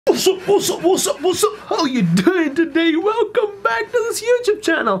What's up? How you doing today? Welcome back to this YouTube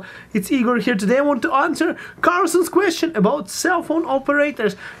channel. It's Igor here. Today I want to answer Carson's question about cell phone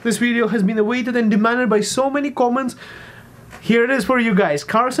operators. This video has been awaited and demanded by so many comments. Here it is for you guys.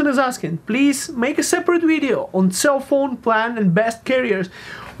 Carson is asking, please make a separate video on cell phone plan and best carriers.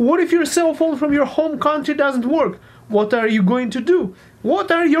 What if your cell phone from your home country doesn't work? What are you going to do? What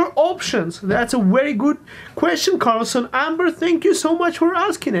are your options? That's a very good question, Carlson. Amber, thank you so much for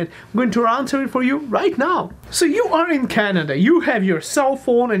asking it. I'm going to answer it for you right now. So you are in Canada, you have your cell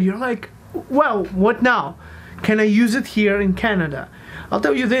phone and you're like, well, what now? Can I use it here in Canada? I'll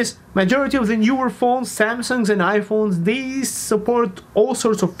tell you this, majority of the newer phones, Samsungs and iPhones, they support all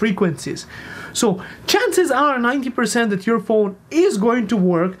sorts of frequencies. So chances are 90% that your phone is going to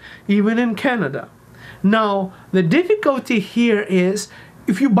work even in Canada. Now, the difficulty here is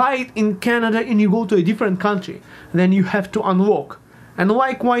if you buy it in Canada and you go to a different country, then you have to unlock. And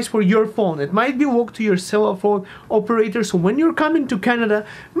likewise for your phone, it might be locked to your cell phone operator. So when you're coming to Canada,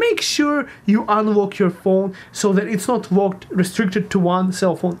 make sure you unlock your phone so that it's not locked, restricted to one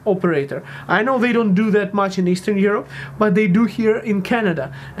cell phone operator. I know they don't do that much in Eastern Europe, but they do here in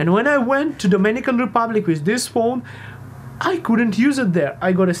Canada. And when I went to Dominican Republic with this phone, I couldn't use it there.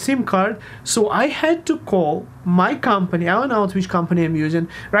 I got a SIM card, so I had to call my company. I don't know which company I'm using.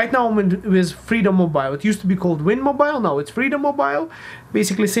 Right now I'm with Freedom Mobile. It used to be called Win Mobile, now it's Freedom Mobile.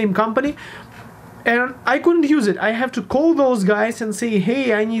 Basically same company. And I couldn't use it. I have to call those guys and say,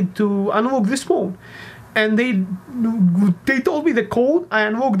 hey, I need to unlock this phone. And they told me the code, I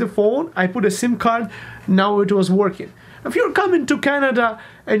unlocked the phone, I put a SIM card, now it was working. If you're coming to Canada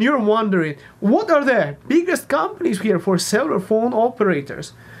and you're wondering, what are the biggest companies here for cellular phone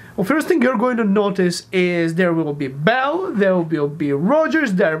operators? Well, first thing you're going to notice is there will be Bell, there will be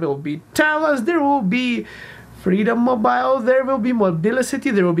Rogers, there will be Telus, there will be Freedom Mobile, there will be Mobilicity,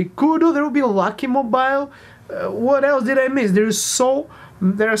 there will be Kudo, there will be Lucky Mobile. What else did I miss? There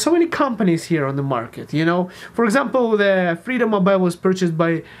are so many companies here on the market, you know. For example, the Freedom Mobile was purchased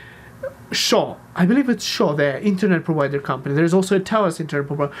by Shaw. I believe it's Shaw, the internet provider company. There's also a Telus internet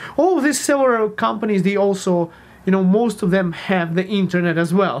provider. All of these cellular companies, they also, you know, most of them have the internet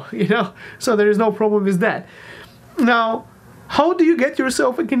as well, you know, so there is no problem with that. Now, how do you get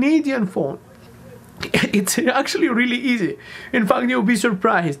yourself a Canadian phone? It's actually really easy. In fact, you'll be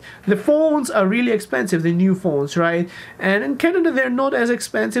surprised. The phones are really expensive, the new phones, right? And in Canada, they're not as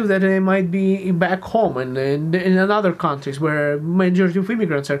expensive that they might be back home and in other countries where majority of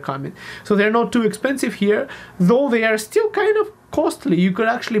immigrants are coming. So they're not too expensive here, though they are still kind of costly. You could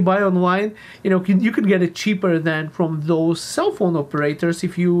actually buy online, you know, you could get it cheaper than from those cell phone operators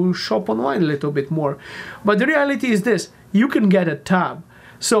if you shop online a little bit more. But the reality is this, you can get a tab.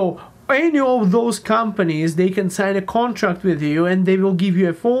 So any of those companies, they can sign a contract with you and they will give you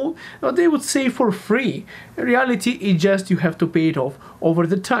a phone, or they would say for free. In reality, it's just you have to pay it off over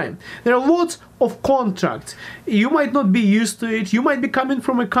the time. There are lots of contracts. You might not be used to it. You might be coming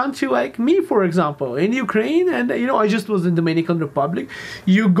from a country like me, for example, in Ukraine, and you know, I just was in Dominican Republic.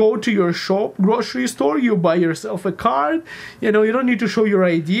 You go to your shop, grocery store, you buy yourself a card. You know, you don't need to show your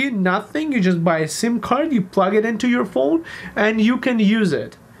ID, nothing. You just buy a SIM card, you plug it into your phone, and you can use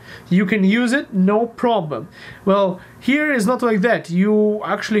it. You can use it, no problem. Well, here is not like that. You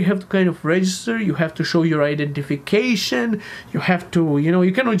actually have to kind of register, you have to show your identification, you have to, you know,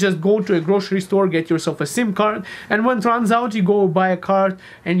 you cannot just go to a grocery store, get yourself a SIM card, and when it runs out, you go buy a card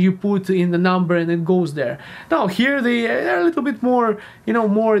and you put in the number and it goes there. Now, here they are a little bit more, you know,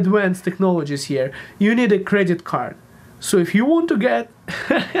 more advanced technologies here. You need a credit card. So if you want to get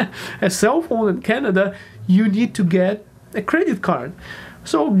a cell phone in Canada, you need to get a credit card.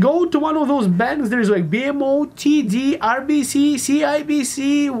 So go to one of those banks. There's like BMO, TD, RBC,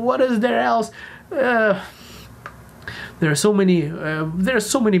 CIBC. What is there else? There are so many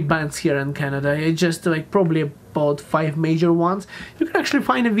banks here in Canada. It's just like probably about 5 major ones. You can actually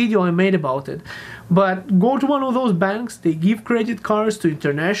find a video I made about it. But go to one of those banks. They give credit cards to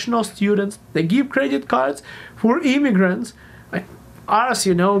international students. They give credit cards for immigrants. Like us,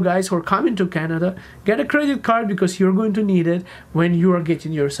 you know, guys who are coming to Canada, get a credit card because you're going to need it when you are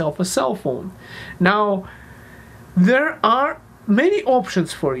getting yourself a cell phone. Now, there are many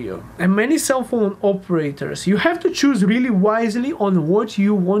options for you and many cell phone operators. You have to choose really wisely on what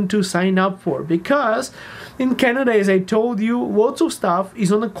you want to sign up for, because in Canada, as I told you, lots of stuff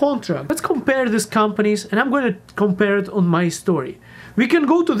is on a contract. Let's compare these companies, and I'm going to compare it on my story. We can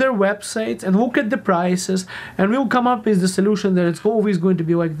go to their websites and look at the prices, and we'll come up with the solution that it's always going to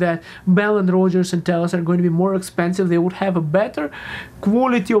be like that. Bell and Rogers and Telus are going to be more expensive. They would have a better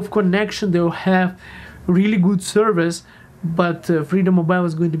quality of connection. They will have really good service. but Freedom Mobile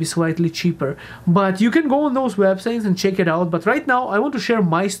is going to be slightly cheaper. But you can go on those websites and check it out. But right now I want to share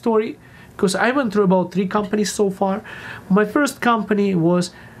my story, because I went through about 3 companies so far. My first company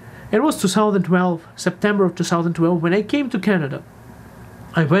was 2012, September of 2012, when I came to Canada.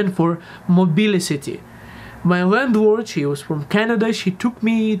 I went for Mobilicity. My landlord, she was from Canada, she took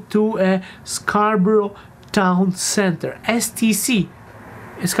me to a Scarborough Town Center, STC.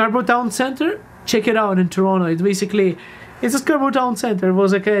 Scarborough Town Center, check it out in Toronto. It's a Scarborough Town Center. It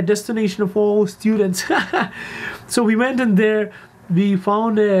was like a destination for all students. So we went in there, we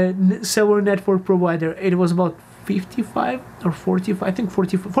found a cellular network provider. It was about 55 or 45, I think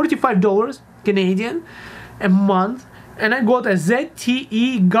 $45 Canadian a month. And I got a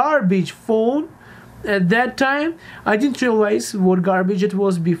ZTE garbage phone. At that time, I didn't realize what garbage it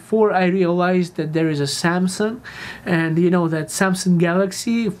was before I realized that there is a Samsung, and you know, that Samsung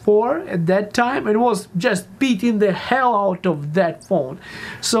Galaxy 4 at that time, it was just beating the hell out of that phone.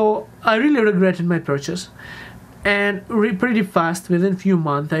 So I really regretted my purchase, and pretty fast, within a few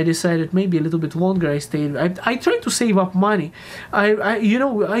months, I decided maybe a little bit longer I stayed. I tried to save up money. I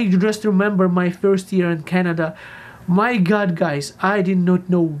just remember my first year in Canada. My God, guys, I did not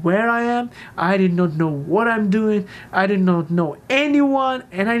know where I am. I did not know what I'm doing. I did not know anyone,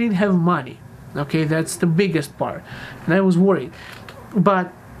 and I didn't have money. Okay, that's the biggest part, and I was worried.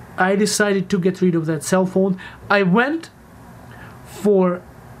 But I decided to get rid of that cell phone. I went for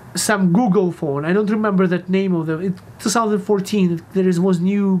some Google phone. I don't remember that name of them. In 2014, there was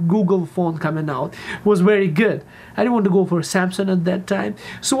new Google phone coming out. It was very good. I didn't want to go for Samsung at that time,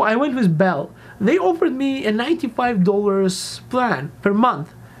 so I went with Bell. They offered me a $95 plan per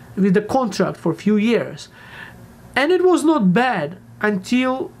month with the contract for a few years, and it was not bad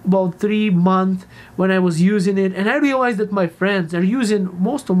until about 3 months when I was using it, and I realized that my friends are using,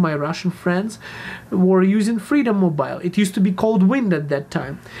 most of my Russian friends were using Freedom Mobile. It used to be called Wind at that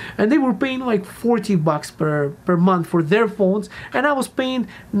time, and they were paying like $40 per month for their phones, and I was paying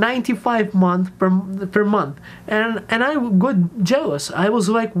 $95 per month, and I got jealous. I was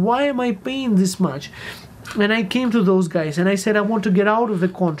like, why am I paying this much? And I came to those guys and I said, I want to get out of the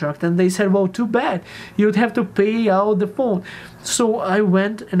contract. And they said, well, too bad, you'd have to pay out the phone. So I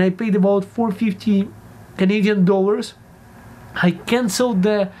went and I paid about $450 Canadian dollars. I canceled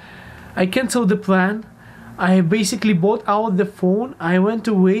the plan. I basically bought out the phone. I went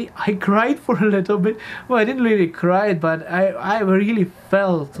away. I cried for a little bit. Well, I didn't really cry, but I really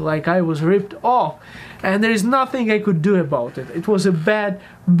felt like I was ripped off. And there is nothing I could do about it. It was a bad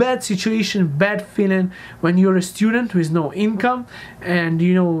situation, bad feeling when you're a student with no income, and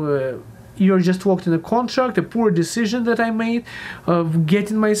you know, you're just locked in a contract. A poor decision that I made of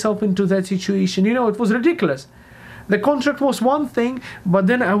getting myself into that situation. You know, it was ridiculous. The contract was one thing, but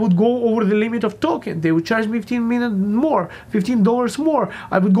then I would go over the limit of talking. They would charge me $15 more.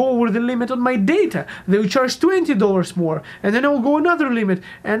 I would go over the limit on my data. They would charge $20 more, and then I would go another limit.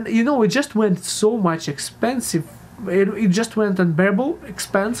 And you know, it just went so much expensive. It just went unbearable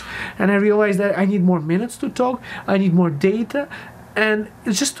expense, and I realized that I need more minutes to talk. I need more data, and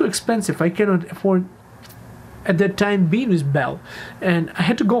it's just too expensive. I cannot afford at that time being with Bell, and I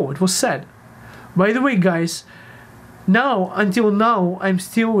had to go. It was sad. By the way, guys, until now, I'm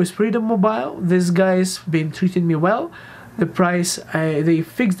still with Freedom Mobile. These guys been treating me well. The price, they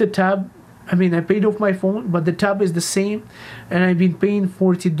fixed the tab. I mean, I paid off my phone, but the tab is the same, and I've been paying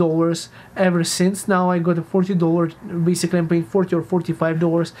 $40 ever since. Now I got a $40. Basically, I'm paying $40 or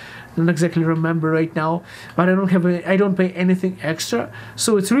 $45. I don't exactly remember right now, but I don't pay anything extra,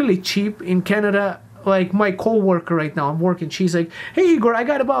 so it's really cheap in Canada. Like my co-worker right now, I'm working, she's like, hey Igor, I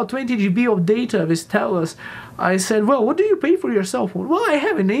got about 20 GB of data with TELUS. I said, well, what do you pay for your cell phone? Well, I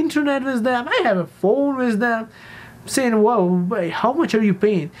have an internet with them, I have a phone with them. I'm saying, well, how much are you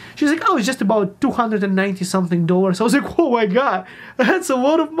paying? She's like, oh, it's just about $290 something. I was like, oh my God, that's a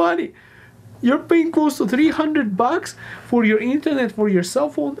lot of money. You're paying close to $300 for your internet, for your cell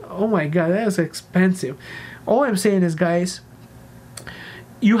phone? Oh my God, that's expensive. All I'm saying is, guys,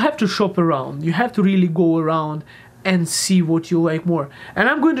 you have to shop around. You have to really go around and see what you like more. And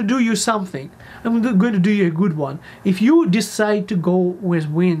I'm going to do you something. I'm going to do you a good one. If you decide to go with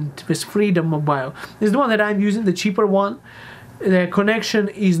Wind, with Freedom Mobile, this is the one that I'm using, the cheaper one. The connection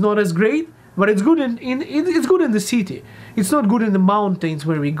is not as great, but it's good it's good in the city. It's not good in the mountains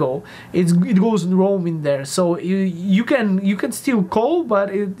where we go. It goes roaming there, so you can still call,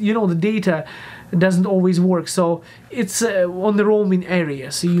 but you know, the data doesn't always work. So it's on the roaming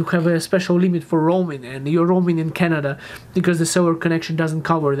area, so you have a special limit for roaming, and you're roaming in Canada because the cellular connection doesn't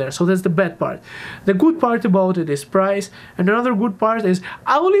cover there. So that's the bad part. The good part about it is price, and another good part is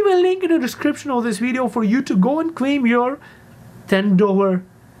I will leave a link in the description of this video for you to go and claim your $10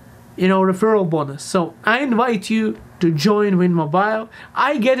 referral bonus. So I invite you to join Win Mobile.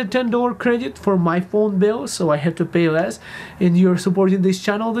 I get a $10 credit for my phone bill, so I have to pay less, and you're supporting this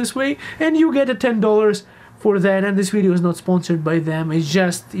channel this way, and you get a $10 for that. And this video is not sponsored by them. It's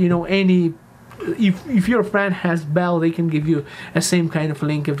just any, if your friend has Bell, they can give you a same kind of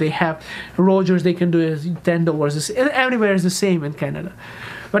link. If they have Rogers, they can do it $10. Everywhere is the same in Canada.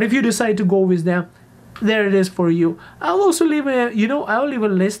 But if you decide to go with them, there it is for you. I'll also leave a I'll leave a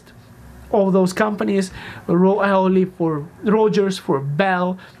list of those companies. I'll leave for Rogers, for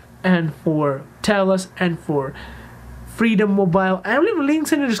Bell, and for Telus, and for Freedom Mobile. I'll leave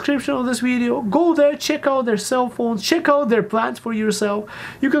links in the description of this video. Go there, check out their cell phones, check out their plans for yourself.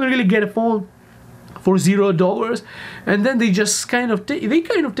 You can really get a phone for $0, and then they just kind of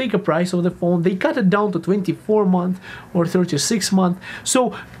take a price of the phone, they cut it down to 24 month or 36 month.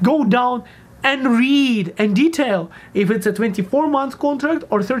 So go down and read and detail if it's a 24-month contract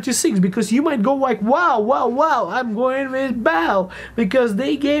or 36, because you might go like, wow, I'm going with Bell because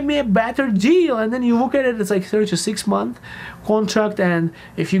they gave me a better deal, and then you look at it, it's like 36-month contract. And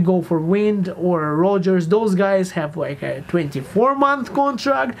if you go for Wind or Rogers, those guys have like a 24-month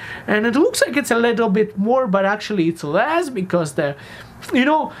contract, and it looks like it's a little bit more, but actually it's less, because the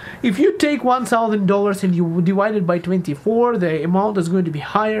if you take $1,000 and you divide it by 24, the amount is going to be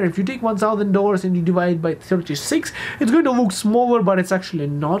higher. If you take $1,000 and you divide it by 36, it's going to look smaller, but it's actually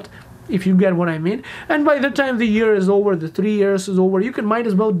not, if you get what I mean. And by the time the year is over, the 3 years is over, you might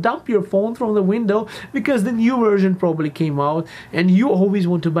as well dump your phone from the window, because the new version probably came out, and you always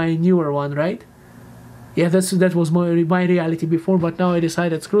want to buy a newer one, right? Yeah, that was my reality before, but now I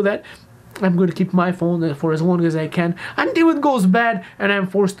decided, screw that. I'm going to keep my phone for as long as I can until it goes bad and I'm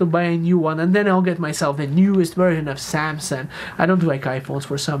forced to buy a new one, and then I'll get myself the newest version of Samsung. I don't like iPhones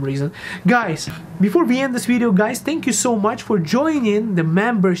for some reason. Guys, before we end this video, guys, thank you so much for joining the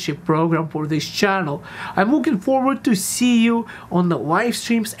membership program for this channel. I'm looking forward to see you on the live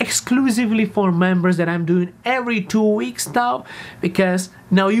streams exclusively for members that I'm doing every 2 weeks now, because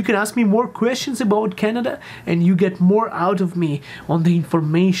now you can ask me more questions about Canada and you get more out of me on the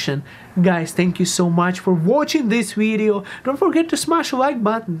information. Guys, thank you so much for watching this video. Don't forget to smash the like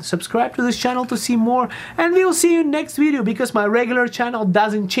button, subscribe to this channel to see more, and we'll see you next video, because my regular channel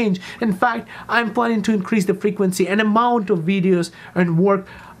doesn't change. In fact, I'm planning to increase the frequency and amount of videos and work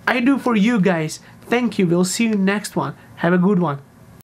I do for you guys. Thank you. We'll see you next one. Have a good one.